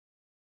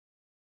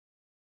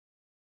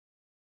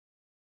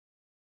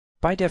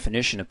By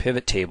definition, a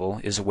pivot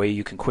table is a way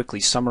you can quickly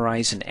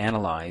summarize and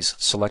analyze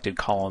selected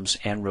columns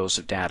and rows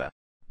of data.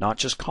 Not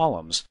just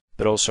columns,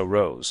 but also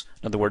rows.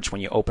 In other words, when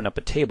you open up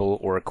a table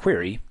or a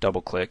query,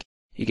 double-click,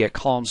 you get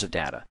columns of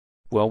data.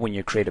 Well, when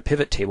you create a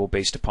pivot table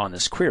based upon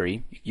this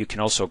query, you can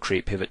also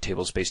create pivot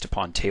tables based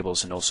upon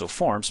tables and also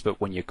forms, but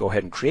when you go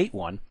ahead and create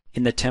one,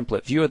 in the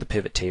template view of the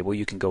pivot table,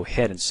 you can go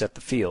ahead and set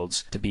the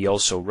fields to be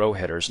also row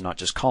headers, not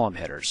just column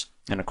headers.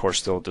 And of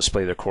course, they'll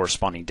display their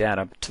corresponding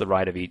data to the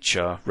right of each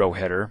row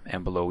header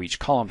and below each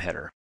column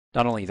header.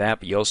 Not only that,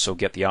 but you also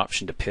get the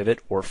option to pivot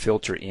or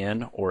filter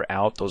in or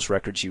out those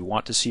records you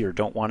want to see or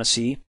don't want to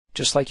see,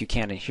 just like you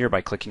can in here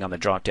by clicking on the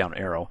drop-down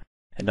arrow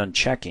and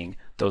unchecking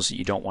those that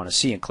you don't want to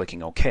see and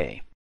clicking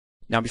OK.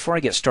 Now before I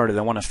get started,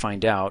 I want to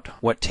find out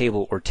what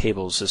table or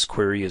tables this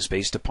query is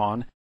based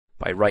upon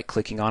by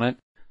right-clicking on it,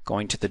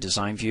 going to the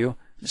design view.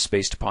 It's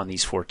based upon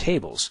these 4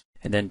 tables.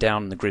 And then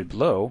down in the grid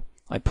below,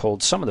 I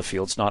pulled some of the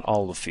fields, not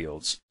all of the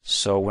fields.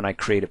 So when I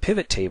create a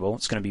pivot table,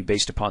 it's going to be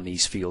based upon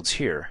these fields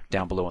here,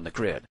 down below in the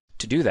grid.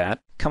 To do that,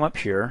 come up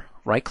here,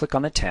 right-click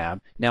on the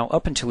tab. Now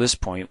up until this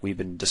point, we've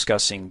been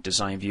discussing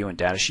design view and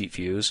datasheet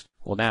views.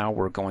 Well, now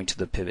we're going to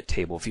the pivot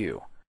table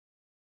view.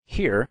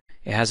 Here,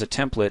 it has a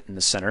template in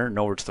the center, and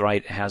over to the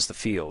right, it has the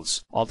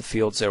fields. All the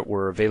fields that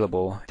were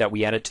available that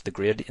we added to the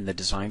grid in the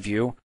design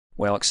view,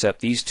 well, except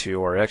these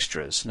 2 are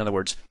extras. In other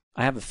words,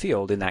 I have a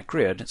field in that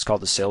grid. It's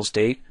called the sales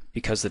date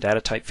because the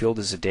data type field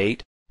is a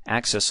date.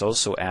 Access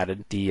also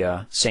added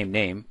the same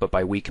name, but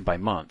by week and by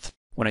month.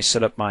 When I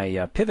set up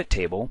my pivot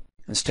table,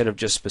 instead of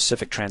just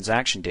specific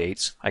transaction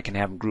dates, I can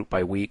have them grouped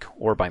by week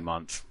or by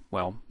month.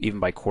 Well, even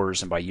by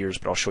quarters and by years,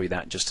 but I'll show you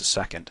that in just a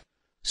second.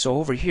 So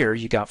over here,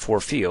 you got 4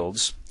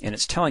 fields, and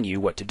it's telling you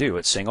what to do.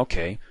 It's saying,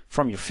 okay,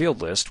 from your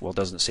field list, well, it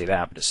doesn't say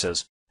that, but it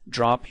says,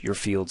 drop your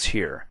fields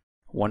here.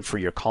 1 for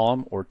your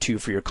column, or 2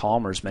 for your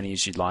column, or as many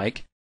as you'd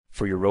like,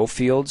 for your row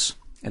fields,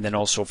 and then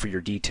also for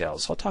your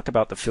details. I'll talk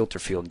about the filter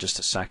field in just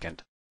a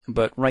second.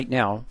 But right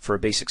now, for a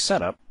basic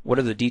setup, what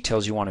are the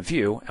details you want to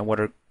view, and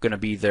what are going to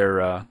be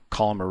their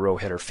column or row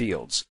header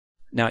fields?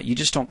 Now, you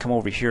just don't come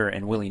over here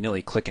and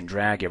willy-nilly click and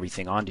drag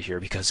everything onto here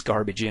because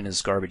garbage in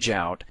is garbage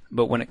out.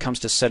 But when it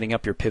comes to setting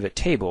up your pivot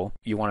table,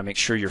 you want to make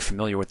sure you're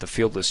familiar with the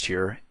field list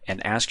here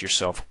and ask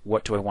yourself,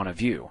 what do I want to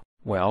view?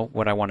 Well,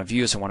 what I want to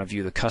view is I want to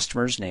view the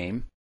customer's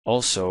name,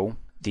 also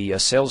the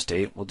sales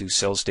date. We'll do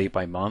sales date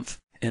by month.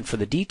 And for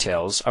the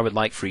details, I would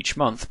like for each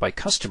month by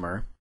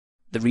customer,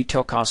 the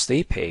retail cost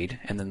they paid,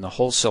 and then the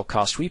wholesale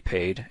cost we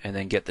paid, and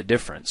then get the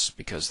difference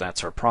because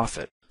that's our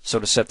profit. So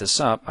to set this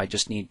up, I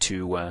just need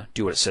to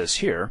do what it says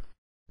here.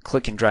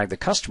 Click and drag the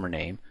customer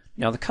name.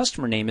 Now the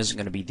customer name isn't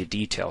going to be the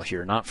detail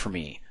here, not for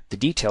me. The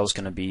detail is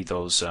going to be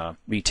those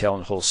retail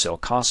and wholesale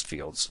cost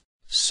fields.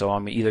 So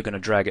I'm either going to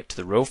drag it to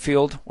the row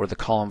field or the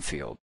column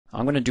field.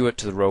 I'm going to do it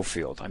to the row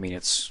field. I mean,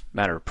 it's a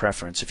matter of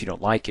preference. If you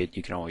don't like it,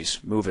 you can always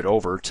move it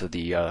over to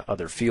the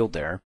other field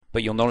there.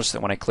 But you'll notice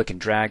that when I click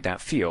and drag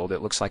that field,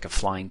 it looks like a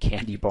flying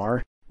candy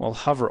bar. Well,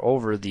 hover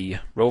over the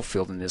row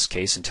field in this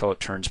case until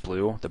it turns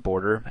blue, the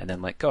border, and then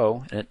let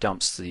go, and it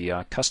dumps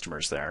the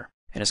customers there.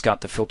 And it's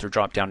got the filter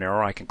drop-down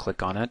arrow. I can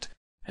click on it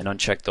and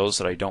uncheck those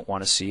that I don't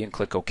want to see and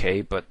click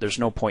OK, but there's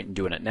no point in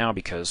doing it now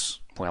because,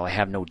 well, I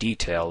have no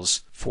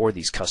details for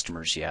these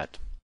customers yet.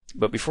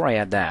 But before I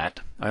add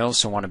that, I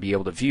also want to be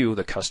able to view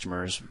the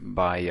customers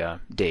by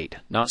date,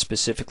 not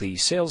specifically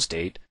sales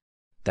date.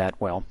 That,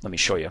 well, let me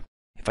show you.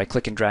 If I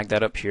click and drag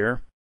that up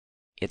here,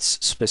 it's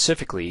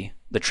specifically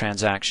the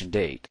transaction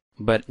date.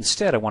 But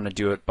instead I want to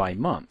do it by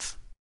month.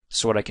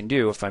 So what I can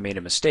do if I made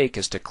a mistake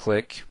is to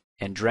click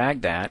and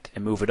drag that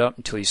and move it up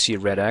until you see a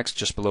red X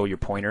just below your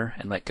pointer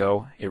and let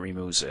go, it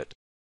removes it.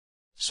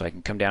 So I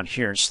can come down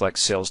here and select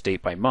sales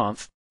date by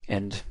month.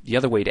 And the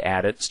other way to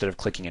add it, instead of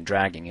clicking and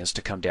dragging, is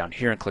to come down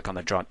here and click on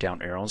the drop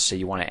down arrow and say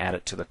you want to add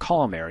it to the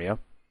column area,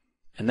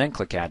 and then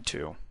click Add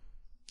To,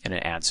 and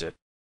it adds it.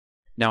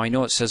 Now I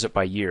know it says it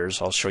by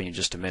years. I'll show you in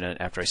just a minute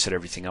after I set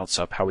everything else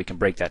up how we can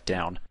break that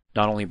down,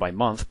 not only by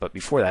month, but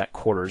before that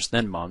quarters,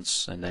 then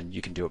months, and then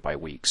you can do it by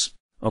weeks.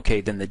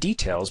 Okay, then the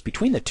details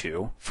between the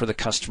two for the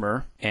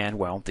customer and,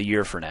 well, the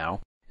year for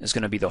now is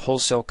going to be the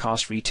wholesale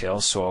cost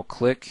retail. So I'll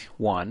click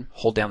one,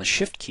 hold down the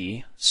Shift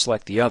key,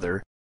 select the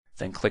other,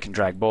 then click and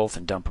drag both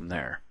and dump them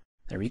there.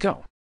 There we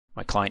go.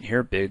 My client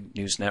here, Big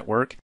News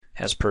Network,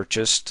 has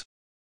purchased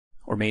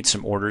or made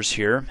some orders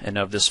here, and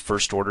of this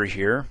first order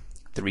here,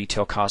 the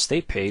retail cost they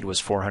paid was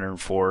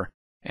 $404,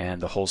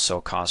 and the wholesale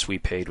cost we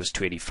paid was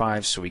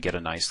 $285, so we get a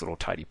nice little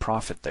tidy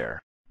profit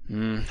there.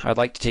 I'd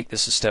like to take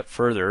this a step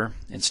further.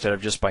 Instead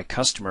of just by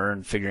customer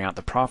and figuring out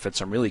the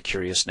profits, I'm really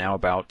curious now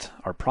about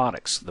our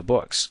products, the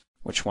books.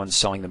 Which one's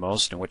selling the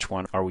most and which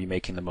one are we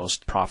making the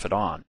most profit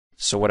on?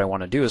 So what I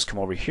want to do is come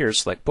over here,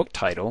 select book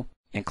title,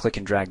 and click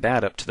and drag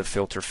that up to the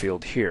filter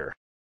field here.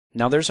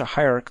 Now there's a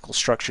hierarchical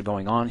structure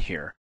going on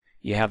here.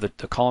 You have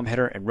the column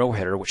header and row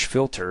header which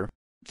filter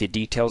the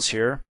details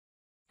here,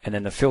 and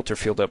then the filter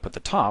field up at the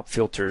top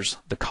filters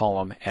the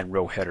column and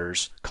row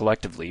headers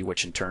collectively,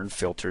 which in turn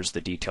filters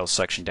the details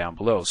section down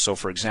below. So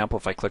for example,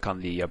 if I click on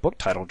the book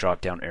title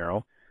drop down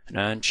arrow, and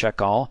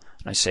uncheck all,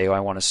 and I say, oh, I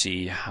want to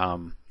see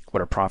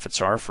what our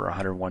profits are for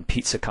 101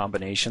 pizza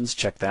combinations.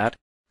 Check that.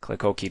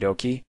 Click Okie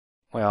dokie.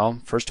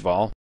 Well, first of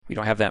all, we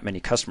don't have that many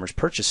customers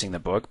purchasing the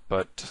book,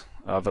 but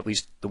of at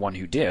least the one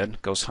who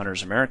did, Ghost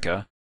Hunters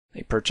America,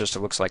 they purchased,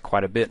 it looks like,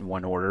 quite a bit in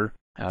one order.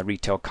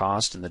 Retail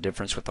cost and the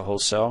difference with the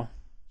wholesale.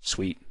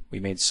 Sweet. We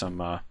made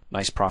some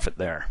nice profit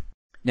there.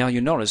 Now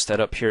you notice that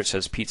up here it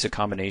says pizza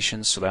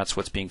combinations, so that's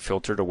what's being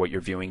filtered or what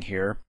you're viewing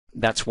here.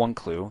 That's one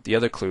clue. The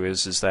other clue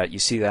is that you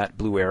see that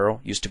blue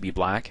arrow used to be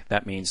black.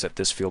 That means that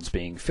this field's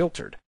being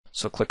filtered.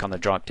 So click on the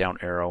drop down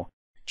arrow,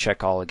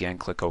 check all again,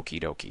 click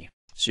Okie dokie.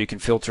 So you can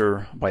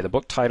filter by the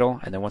book title,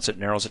 and then once it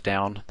narrows it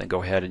down, then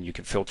go ahead and you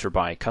can filter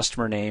by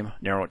customer name,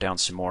 narrow it down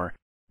some more,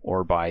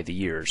 or by the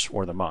years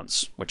or the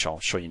months, which I'll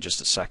show you in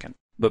just a second.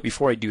 But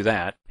before I do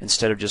that,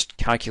 instead of just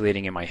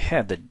calculating in my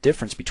head the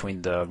difference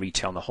between the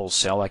retail and the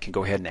wholesale, I can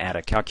go ahead and add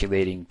a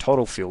calculating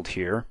total field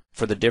here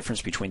for the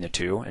difference between the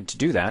two. And to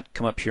do that,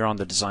 come up here on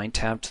the Design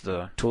tab to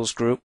the Tools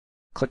group,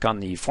 click on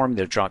the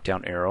Formula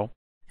drop-down arrow,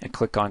 and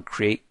click on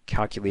Create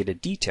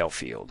Calculated Detail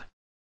field.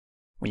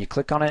 When you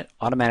click on it, it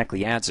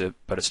automatically adds it,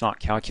 but it's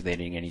not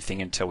calculating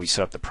anything until we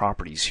set up the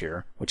properties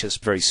here, which is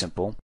very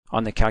simple.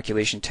 On the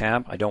Calculation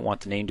tab, I don't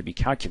want the name to be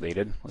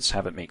calculated. Let's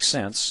have it make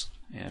sense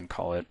and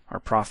call it our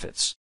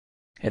profits.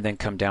 And then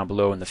come down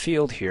below in the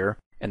field here,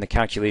 and the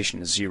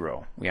calculation is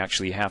 0. We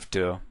actually have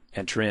to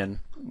enter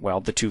in,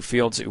 well, the two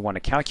fields that we want to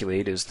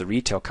calculate is the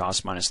retail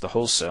cost minus the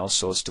wholesale,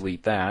 so let's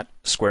delete that.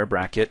 Square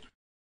bracket,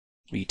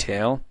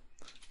 retail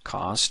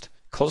cost,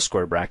 close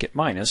square bracket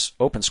minus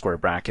open square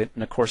bracket,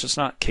 and of course it's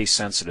not case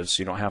sensitive,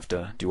 so you don't have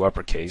to do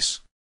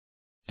uppercase.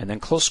 And then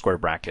close square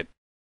bracket.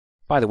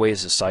 By the way,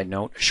 as a side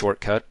note, a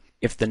shortcut,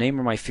 if the name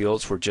of my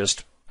fields were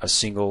just a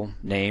single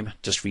name,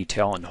 just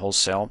retail and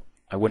wholesale,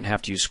 I wouldn't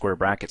have to use square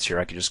brackets here.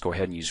 I could just go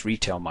ahead and use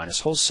retail minus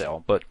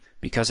wholesale. But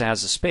because it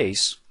has a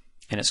space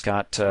and it's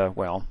got,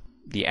 well,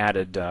 the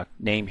added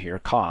name here,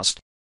 cost,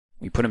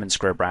 we put them in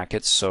square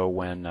brackets, so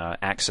when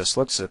Access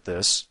looks at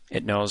this,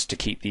 it knows to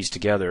keep these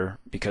together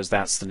because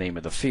that's the name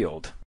of the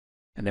field.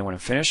 And then when I'm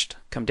finished,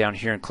 come down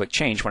here and click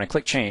Change. When I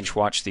click Change,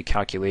 watch the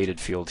calculated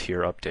field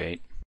here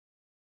update.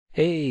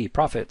 Hey,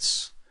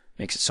 profits!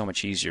 Makes it so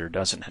much easier,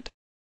 doesn't it,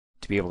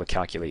 to be able to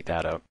calculate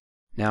that out.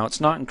 Now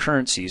it's not in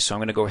currency, so I'm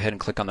going to go ahead and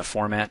click on the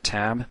Format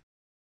tab,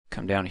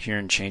 come down here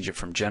and change it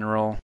from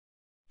General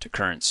to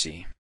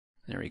Currency.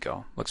 There we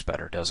go. Looks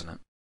better, doesn't it?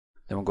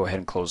 Then we'll go ahead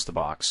and close the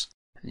box.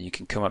 And you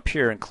can come up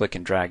here and click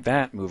and drag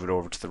that, move it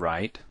over to the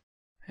right.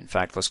 In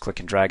fact, let's click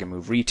and drag and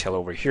move retail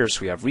over here,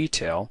 so we have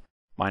retail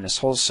minus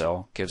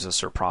wholesale gives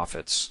us our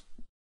profits.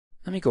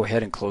 Let me go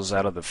ahead and close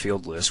out of the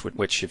field list,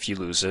 which if you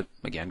lose it,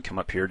 again, come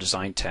up here,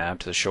 Design tab,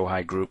 to the Show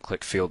High group,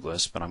 click Field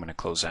List, but I'm going to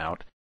close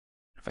out.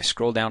 If I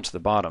scroll down to the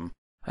bottom,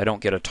 I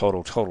don't get a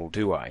total,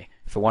 do I?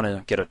 If I want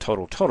to get a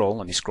total,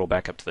 let me scroll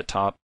back up to the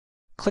top,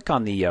 click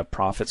on the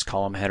Profits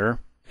column header,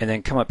 and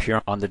then come up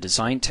here on the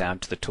Design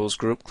tab to the Tools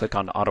group, click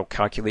on Auto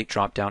Calculate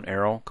drop-down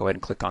arrow, go ahead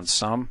and click on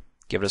Sum,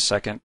 give it a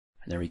second,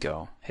 and there we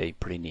go. Hey,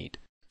 pretty neat.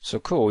 So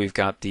cool, we've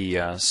got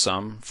the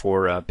sum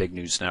for Big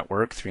News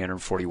Network,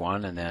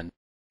 341, and then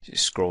you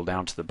scroll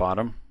down to the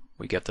bottom,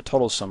 we get the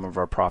total sum of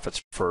our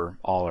profits for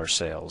all our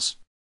sales.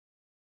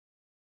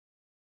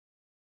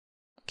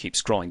 Keep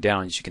scrolling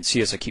down. As you can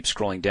see, as I keep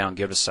scrolling down,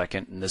 give it a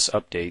second, and this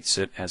updates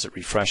it as it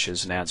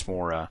refreshes and adds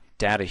more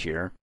data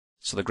here.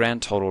 So the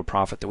grand total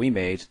profit that we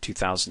made,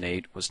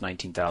 2008, was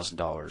 $19,000.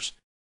 Let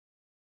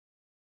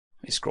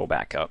me scroll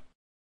back up.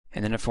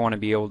 And then if I want to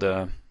be able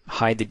to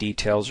hide the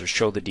details or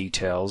show the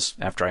details,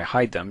 after I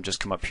hide them, just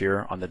come up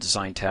here on the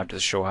Design tab to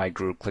the Show Hide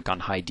group, click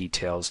on Hide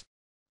Details.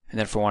 And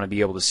then if I want to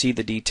be able to see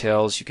the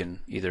details, you can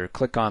either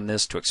click on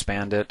this to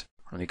expand it,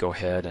 or let me go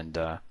ahead and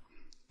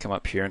come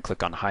up here and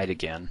click on Hide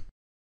again.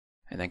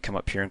 And then come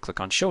up here and click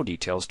on Show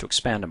Details to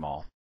expand them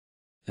all.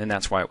 And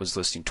that's why it was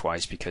listing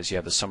twice, because you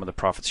have the sum of the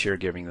profits here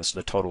giving us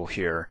the total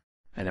here,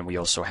 and then we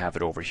also have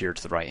it over here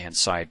to the right hand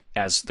side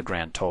as the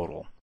grand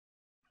total.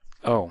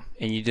 Oh,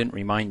 and you didn't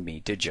remind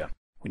me, did you?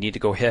 We need to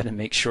go ahead and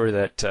make sure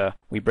that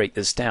we break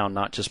this down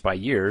not just by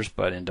years,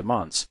 but into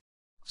months.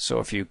 So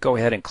if you go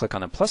ahead and click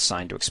on the plus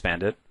sign to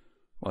expand it,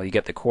 well, you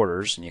get the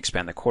quarters, and you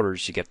expand the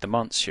quarters, you get the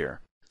months here.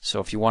 So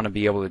if you want to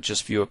be able to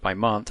just view it by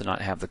month and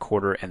not have the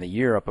quarter and the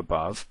year up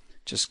above,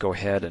 just go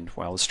ahead and,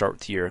 well, let's start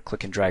with the year,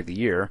 click and drag the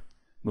year,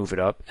 move it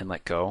up and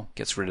let go,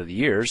 gets rid of the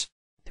years.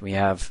 Then we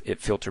have it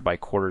filtered by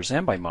quarters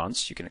and by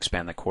months. You can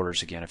expand the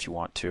quarters again if you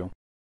want to.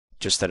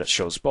 Just that it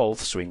shows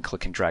both, so we can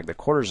click and drag the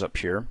quarters up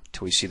here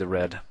till we see the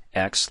red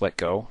X, let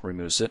go,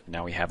 removes it, and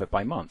now we have it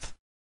by month.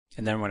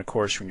 And then of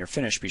course, when you're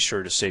finished, be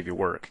sure to save your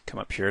work. Come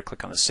up here,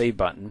 click on the Save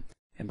button.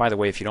 And by the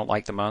way, if you don't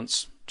like the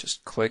months,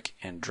 just click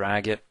and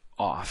drag it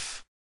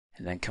off.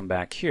 And then come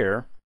back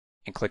here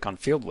and click on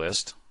Field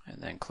List,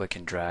 and then click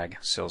and drag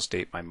sales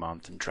date by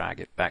month and drag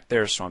it back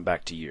there, so I'm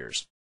back to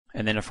years.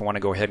 And then if I want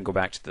to go ahead and go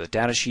back to the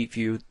datasheet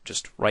view,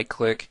 just right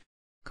click,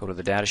 go to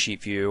the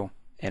datasheet view,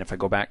 and if I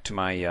go back to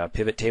my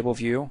pivot table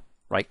view,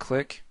 right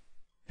click,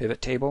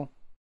 pivot table,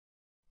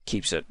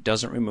 keeps it,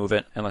 doesn't remove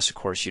it unless of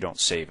course you don't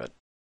save it.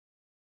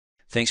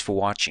 Thanks for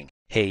watching.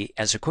 Hey,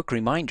 as a quick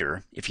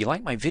reminder, if you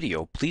like my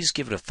video, please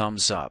give it a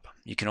thumbs up.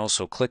 You can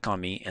also click on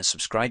me and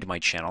subscribe to my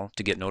channel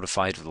to get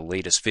notified of the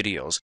latest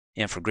videos.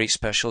 And for great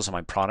specials on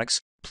my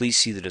products, please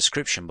see the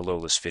description below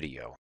this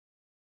video.